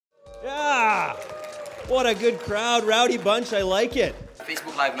What a good crowd, rowdy bunch, I like it.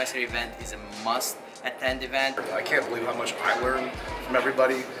 Facebook Live Mastery event is a must-attend event. I can't believe how much I learned from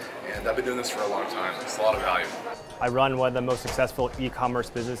everybody, and I've been doing this for a long time. It's a lot of value. I run one of the most successful e-commerce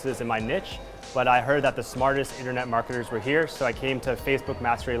businesses in my niche, but I heard that the smartest internet marketers were here, so I came to Facebook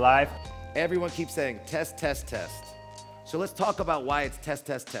Mastery Live. Everyone keeps saying test, test, test. So let's talk about why it's test,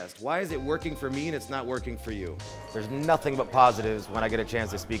 test, test. Why is it working for me and it's not working for you? There's nothing but positives when I get a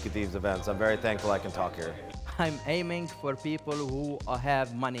chance to speak at these events. I'm very thankful I can talk here. I'm aiming for people who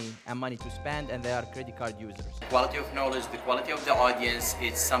have money to spend and they are credit card users. The quality of knowledge, the quality of the audience,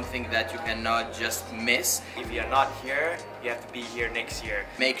 it's something that you cannot just miss. If you're not here, you have to be here next year.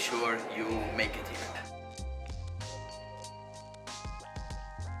 Make sure you make it here.